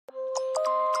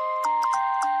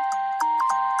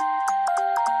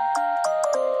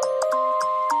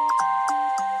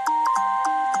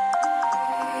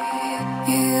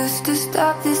used to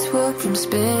stop this world from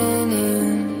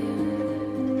spinning.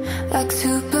 Like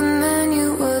Superman,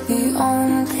 you were the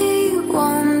only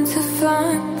one to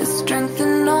find the strength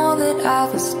in all that I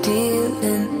was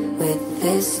dealing with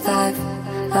this life,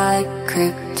 like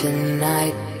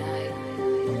kryptonite.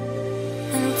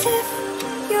 And if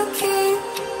you keep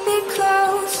me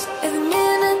close, every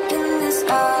minute in this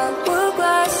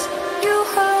hourglass you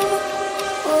hold.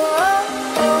 Oh, oh,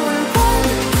 oh, and when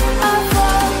I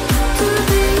fall to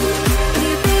be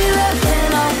there, then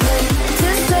I'll wait to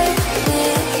save me,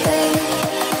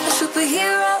 a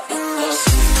superhero in your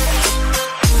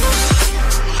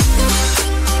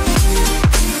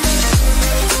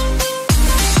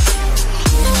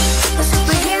a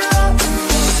superhero in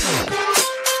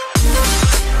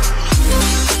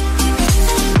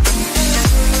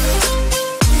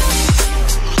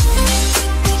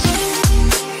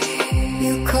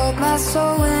you called my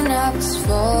soul when I was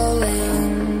falling.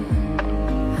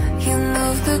 You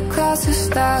moved the cross to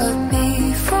stop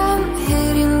me from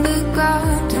hitting the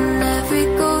ground. And every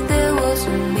goal there was a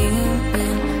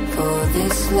meaning, for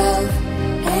this love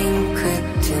ain't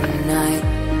kryptonite.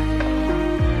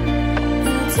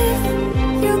 And if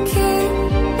you keep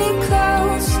me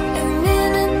close, every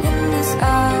minute in this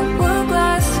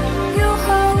hourglass you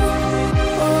hold.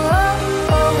 Oh, oh,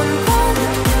 oh, and when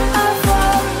I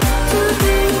fall to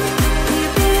be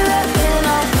there, then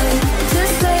I'll wait to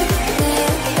save me,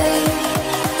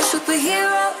 a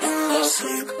superhero in your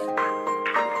sleep.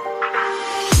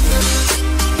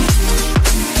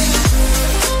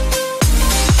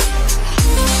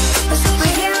 A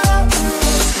superhero in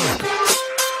your sleep.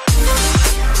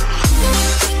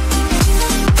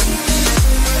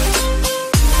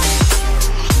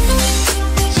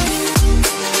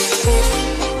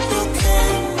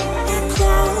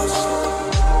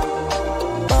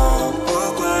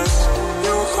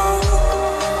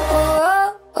 Oh,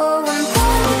 oh, and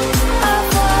when I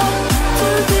fall to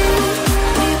be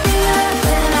there,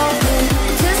 then I'll wait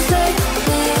to save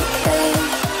me,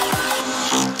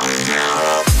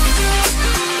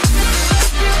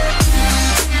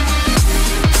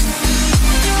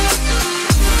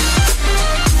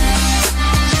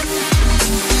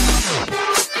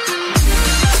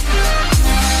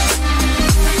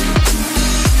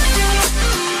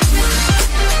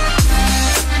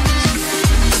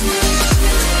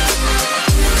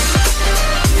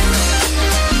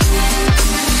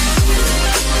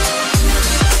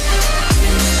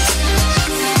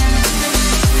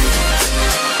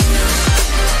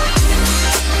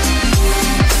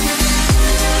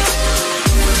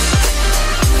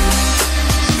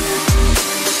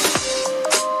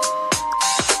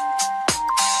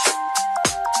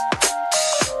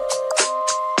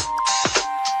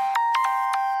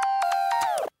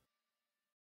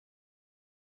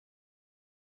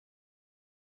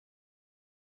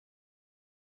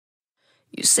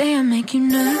 You say I make you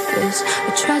nervous,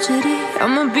 a tragedy,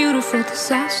 I'm a beautiful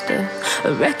disaster,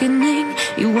 a reckoning.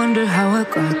 You wonder how I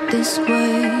got this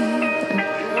way.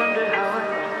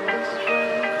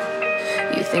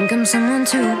 You think I'm someone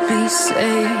to be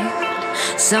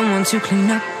saved, someone to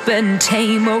clean up and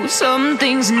tame. Oh, some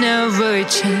things never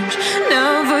change,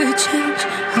 never change.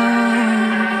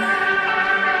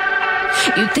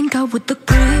 You think I would look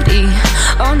pretty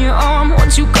on your arm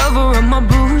once you cover up my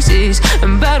bruises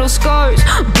and battle scars,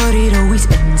 but it always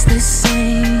ends the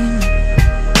same.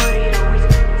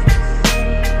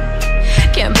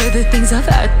 Can't bear the things I've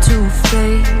had to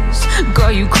face,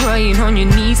 got you crying on your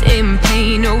knees in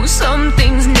pain. Oh, some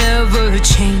things never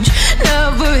change,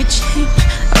 never change.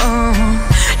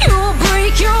 You'll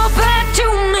break your back to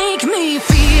make me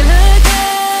feel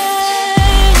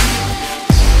again.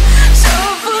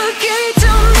 Suffocate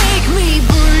to make me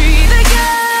breathe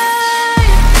again.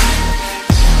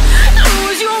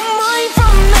 Lose your mind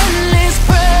from endless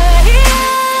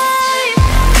pain.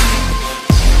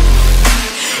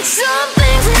 Some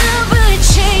things never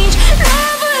change,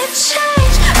 never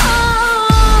change.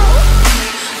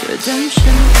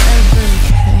 Redemption never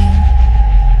came.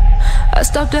 I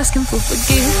stopped asking for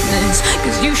forgiveness,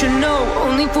 cause you should know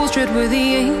only fools tread where the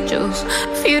angels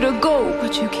fear to go,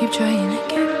 but you keep trying to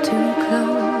get too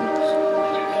close.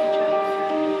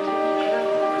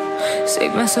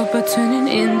 Save myself by turning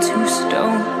into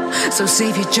stone, so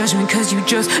save your judgment cause you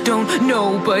just don't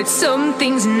know. But some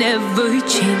things never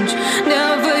change,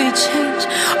 never change.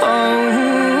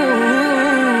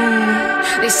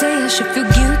 They say I should feel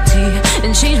guilty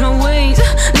and change my ways,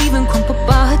 leaving crumpled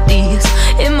bodies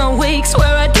in my wake.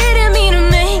 Swear I didn't mean to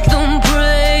make them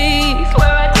break,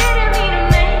 swear I didn't mean to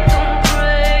make them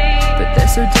break. But they're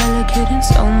so delicate and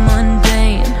so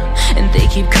mundane, and they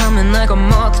keep coming like a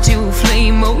moth to a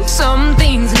flame. old. Some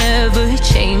things never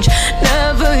change,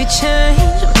 never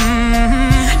change.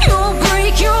 You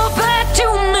break your back to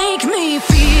make me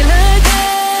feel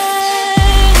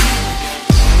again.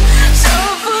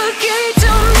 Suffocate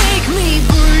to make me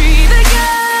breathe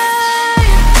again.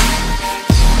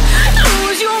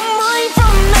 Lose your mind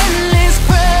from endless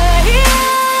pain.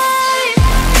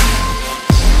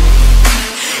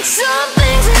 Some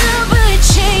things never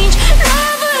change,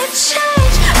 never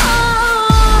change.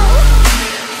 Oh,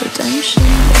 redemption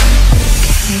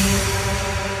came.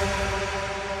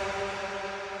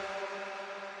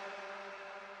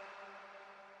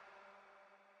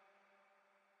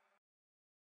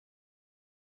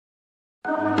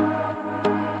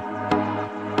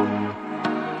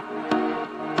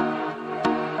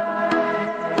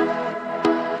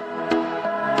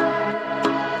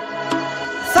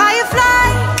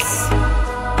 Fireflies,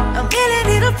 a million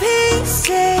little pieces,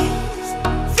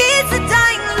 feeds the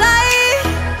dying light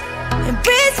and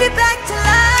brings me back to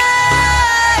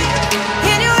life.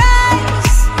 In your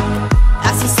eyes, I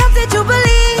see something to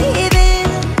believe in.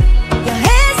 Your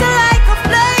hands are like a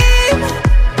flame,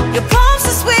 your palms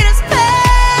are sweet as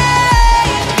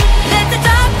pain. Let the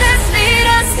darkness lead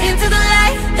us into the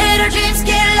light. Let our dreams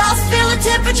get lost, feel the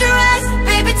temperature rise.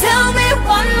 Baby, tell me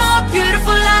one more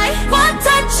beautiful lie. One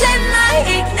touch and I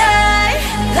ignite,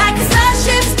 like a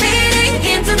starship speeding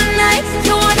into the night.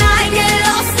 You and I get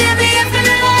lost in the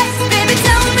infinite light. Baby,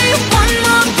 tell me one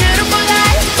more beautiful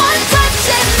lie. One touch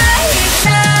and I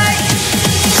ignite.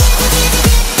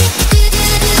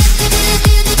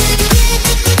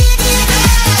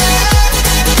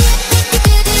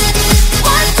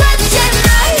 One touch and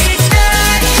I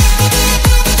ignite.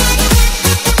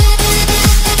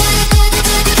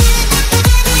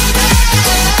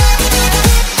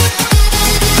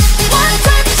 One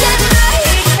touch and I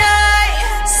ignite.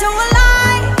 So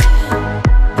alive,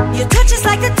 your touch is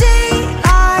like a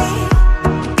daylight,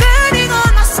 burning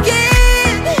on my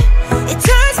skin. It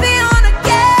turns me on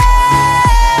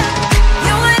again.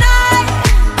 You and I,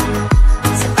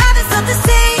 survivors of the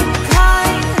same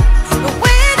kind, but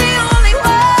we're the only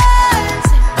ones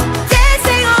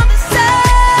dancing on the sun.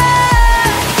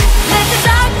 Let the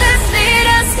darkness lead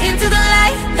us into the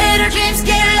light. Let our dreams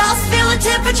get lost, feel the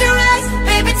temperature rise.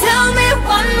 Baby, tell me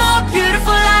one more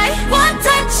beautiful lie. One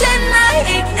touch and I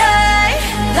ignite,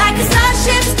 like a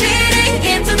starship speeding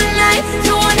into the night.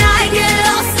 You and I get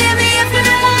lost in the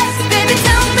infinite light. Baby,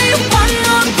 tell me one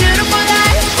more beautiful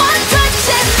lie. One touch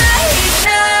and I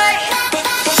ignite.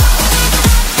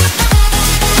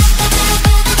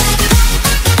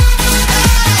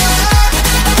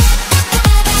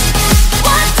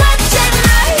 One touch and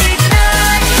I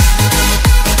ignite.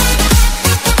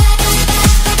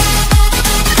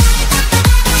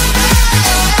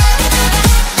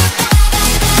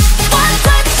 One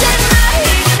touch and I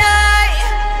ignite.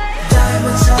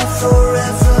 Diamonds are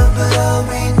forever, but all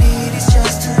we need is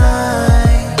just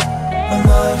tonight. A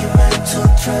monumental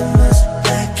tremors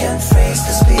that can freeze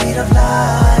the speed of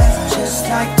light. Just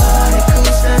like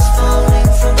particles that's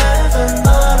falling from heaven,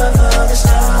 all over the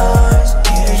stars.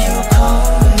 Hear you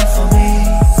calling for me,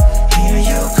 hear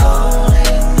you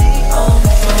calling me home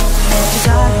for me. Let the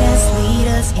darkness lead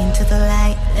us into the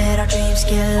light. Let our dreams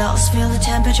get lost, feel the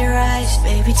temperature rise.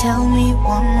 Baby, tell me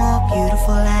one more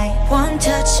beautiful lie. One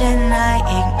touch and I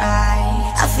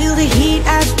ignite. I feel the heat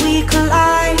as we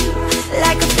collide,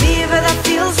 like a fever that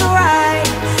feels alright.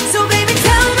 So baby,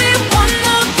 tell me one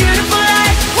more beautiful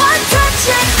lie. One touch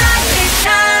and I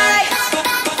ignite.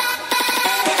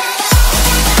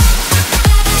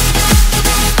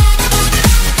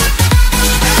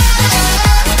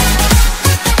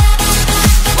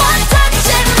 One touch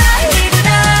and I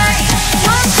ignite.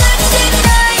 One touch and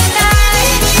I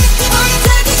ignite. One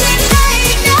touch and I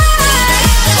ignite.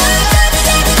 One touch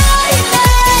and I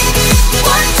ignite.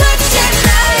 One touch and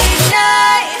I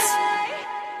ignite.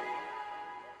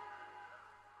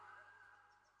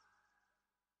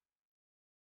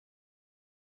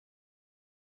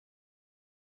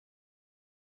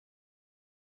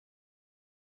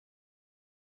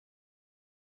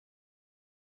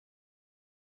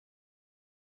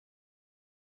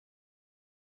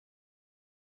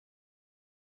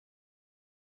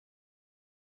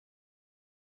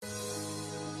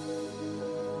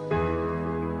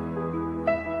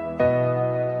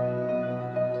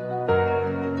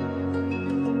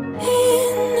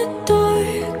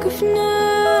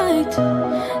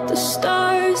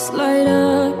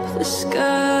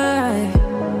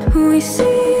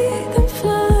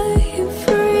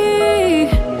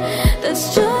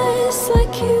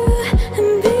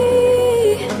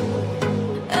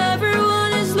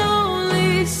 Everyone is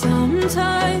lonely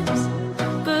sometimes,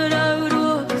 but I would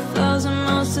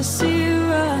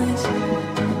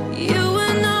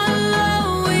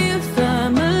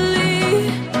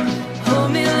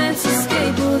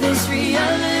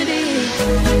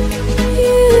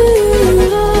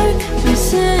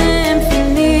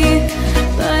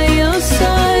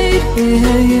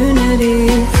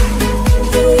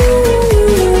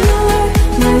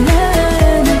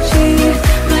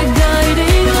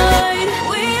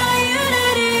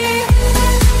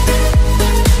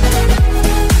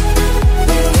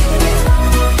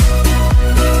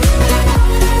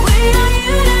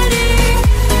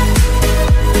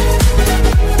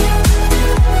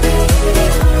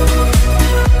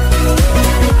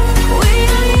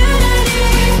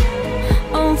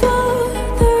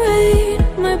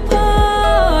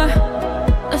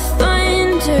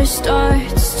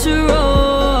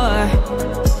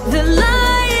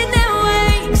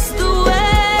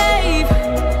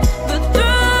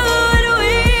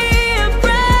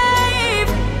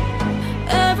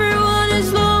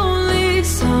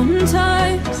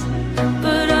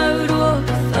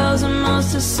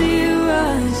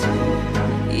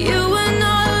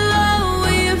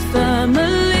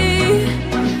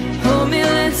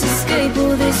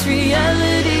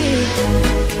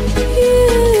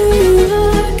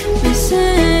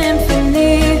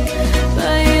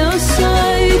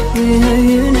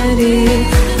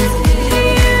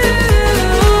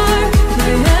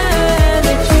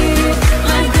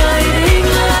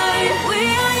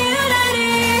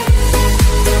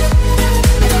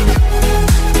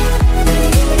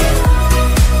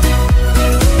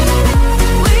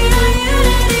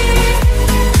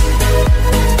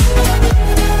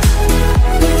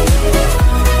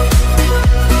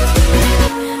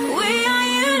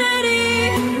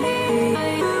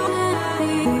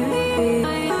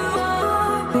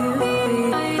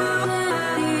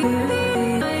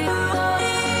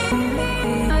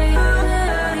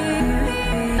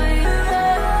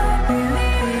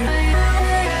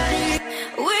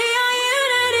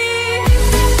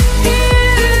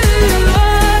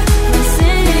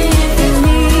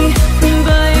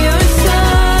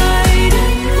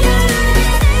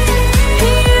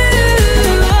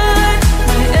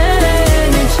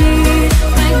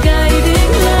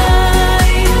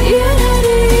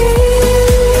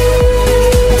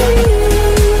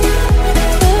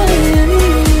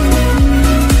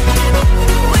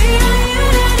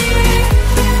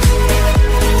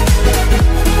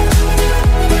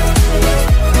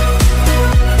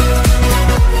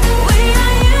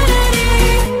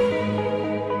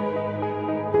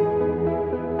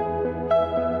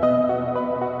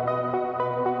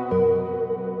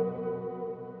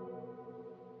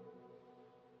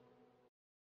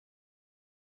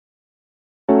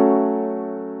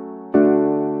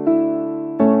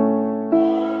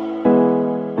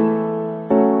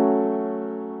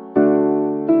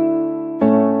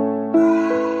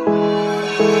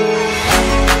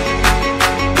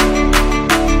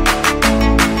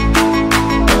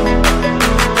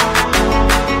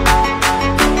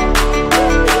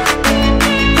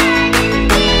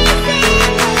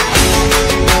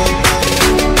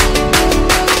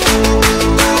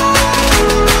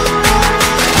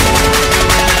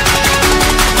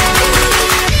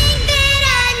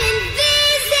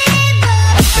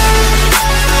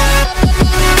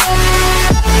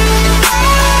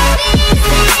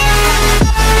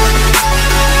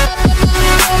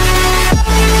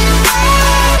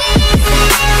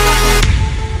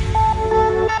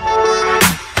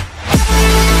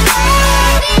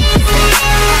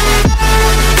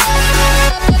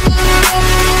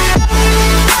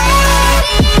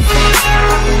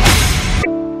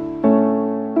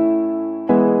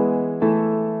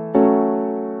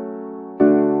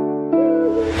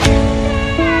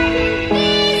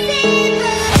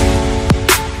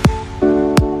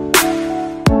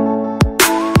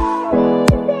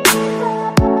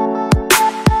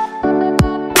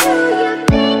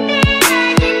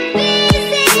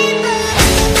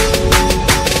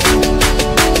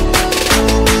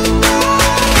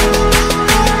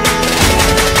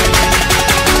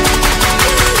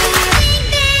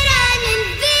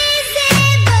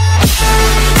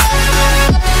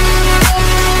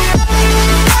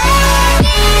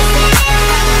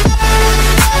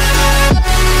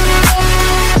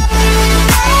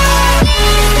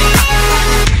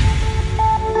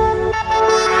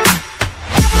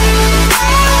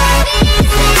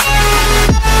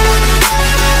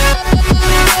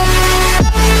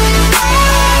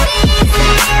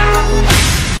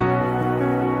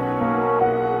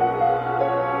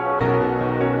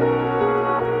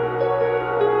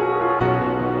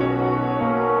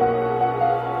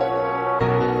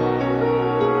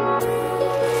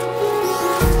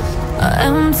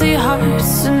empty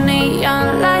hearts and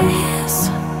neon lights.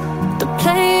 They're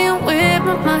playing with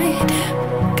my mind.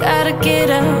 Gotta get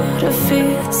out of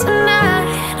here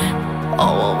tonight.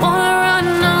 Oh, I wanna run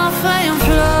off and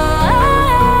fly.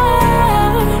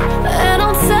 And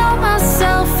I'll tell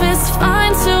myself it's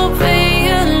fine to be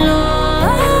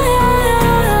alone,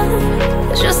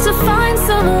 just to find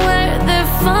somewhere that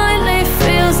finally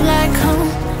feels like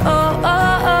home. Oh,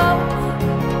 oh, oh.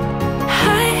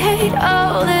 I hate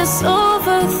all this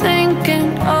overthinking.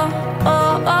 Oh,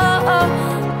 oh, oh, oh.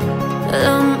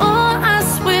 The more I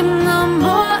swim, the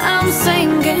more I'm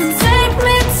sinking. Take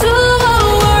me to a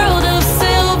world of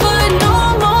silver. No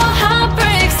more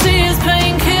heartbreaks, tears,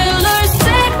 painkillers.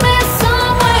 Take me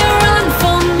somewhere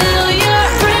unfamiliar.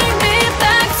 Bring me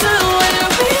back to where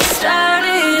we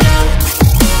started out.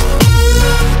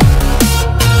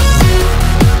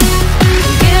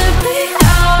 Get me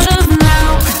out of now,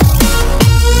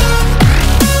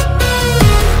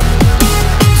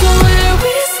 to where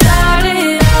we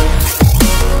started out.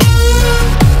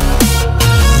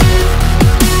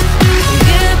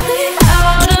 Get me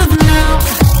out of now,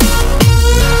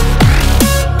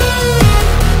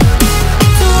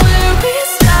 to where we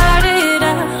started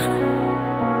out.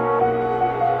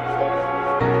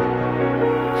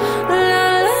 La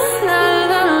la la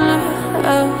la la,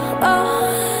 oh, oh.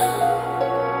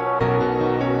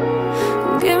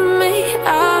 Get me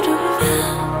out of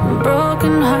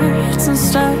broken hearts and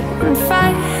starting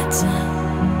fights,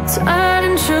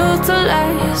 turning truth to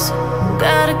lies.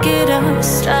 Gotta get up,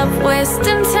 stop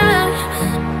wasting time.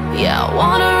 Yeah, I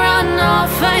wanna run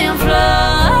off and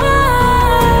fly.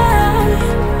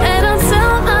 And I'll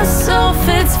tell myself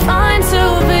it's fine to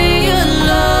be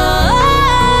alone,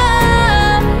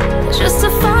 just to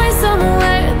find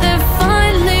somewhere that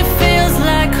finally feels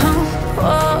like home.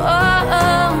 Oh, oh,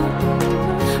 oh.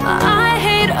 I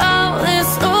hate all this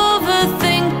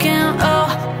overthinking. Oh,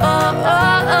 oh,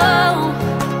 oh, oh.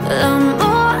 The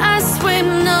more I swim,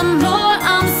 the more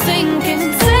I'm sinking.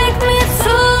 Take me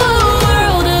to a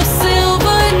world of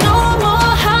silver. No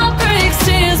more heartbreaks,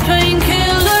 tears,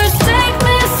 painkillers. Take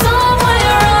me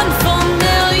somewhere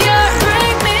unfamiliar.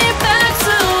 Bring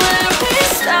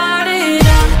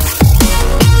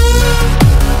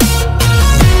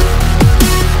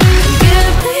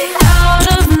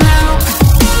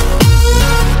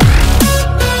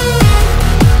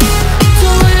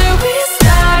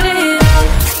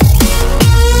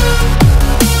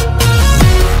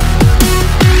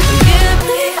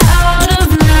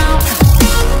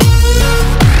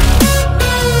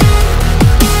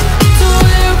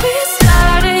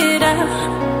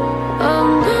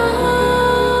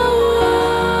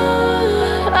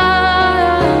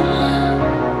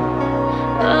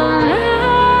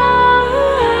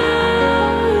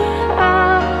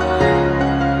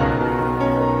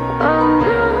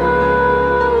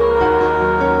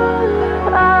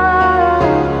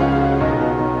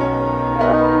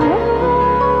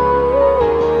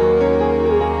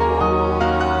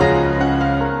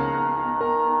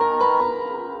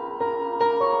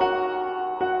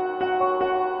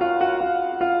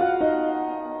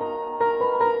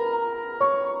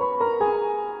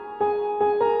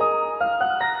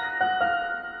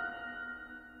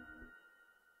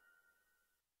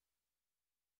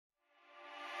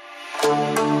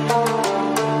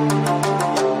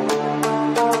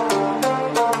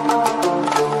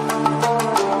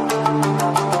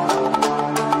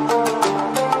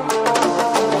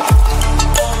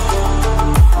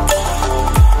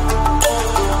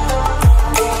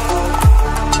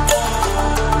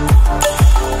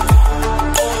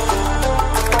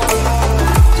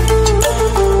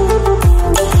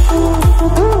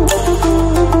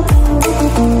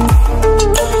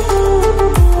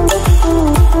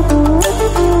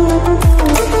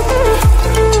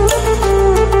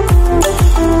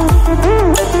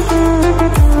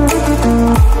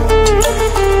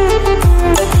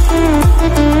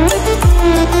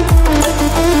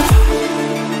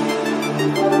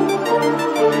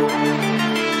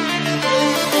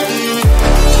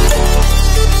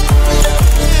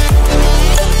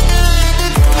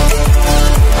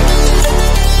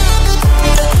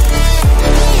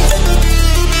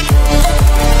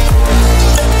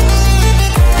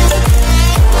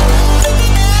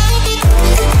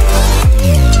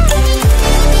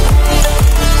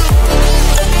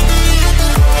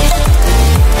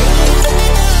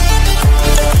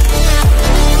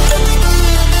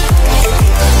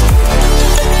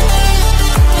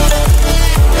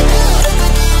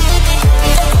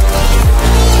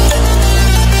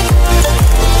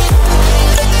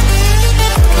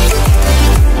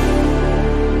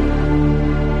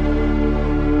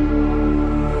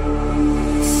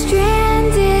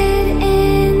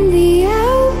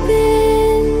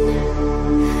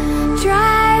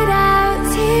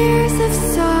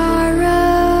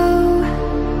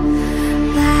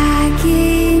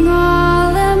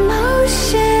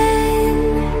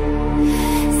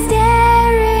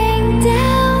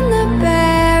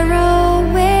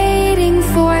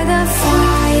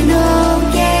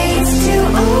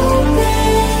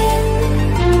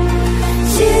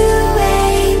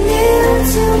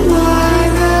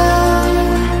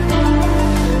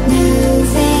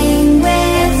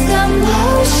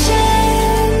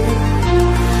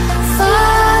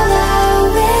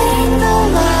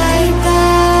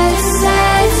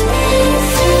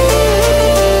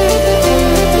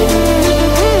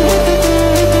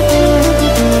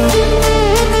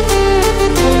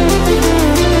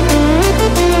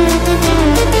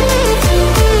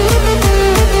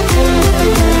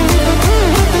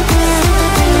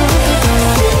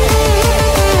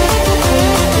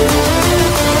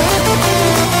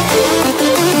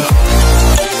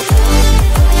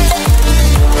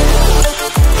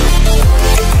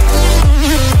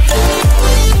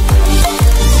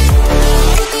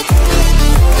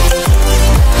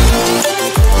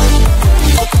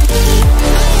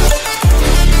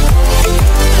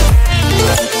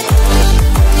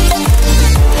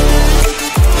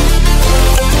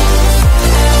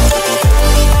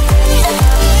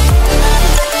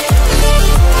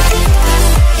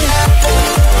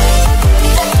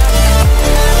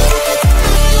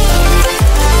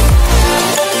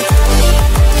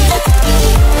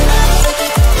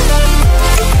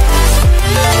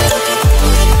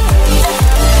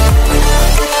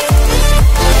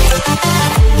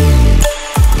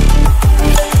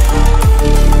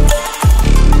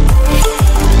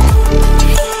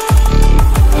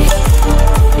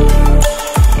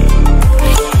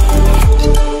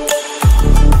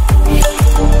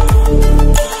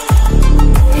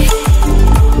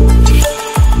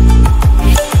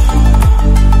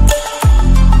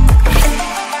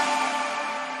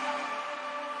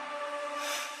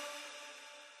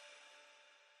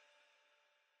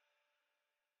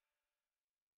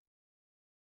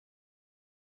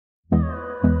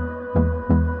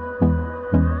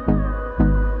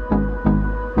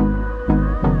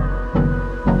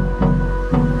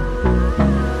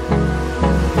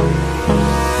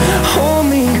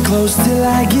close till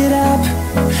I get up.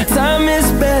 Time is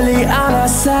barely on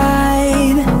our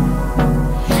side.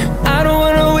 I don't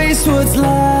wanna waste what's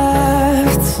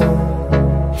left.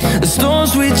 The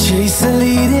storms we chase are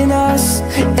leading us,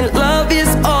 and love is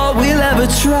all we'll ever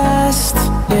trust.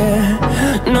 Yeah,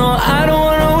 no, I don't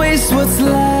wanna waste what's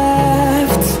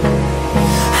left.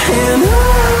 And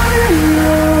on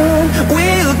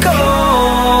we'll go,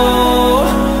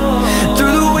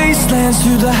 through the wastelands,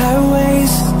 through the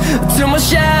highways, till my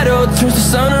shadow turns to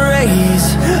sun rays.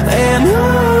 And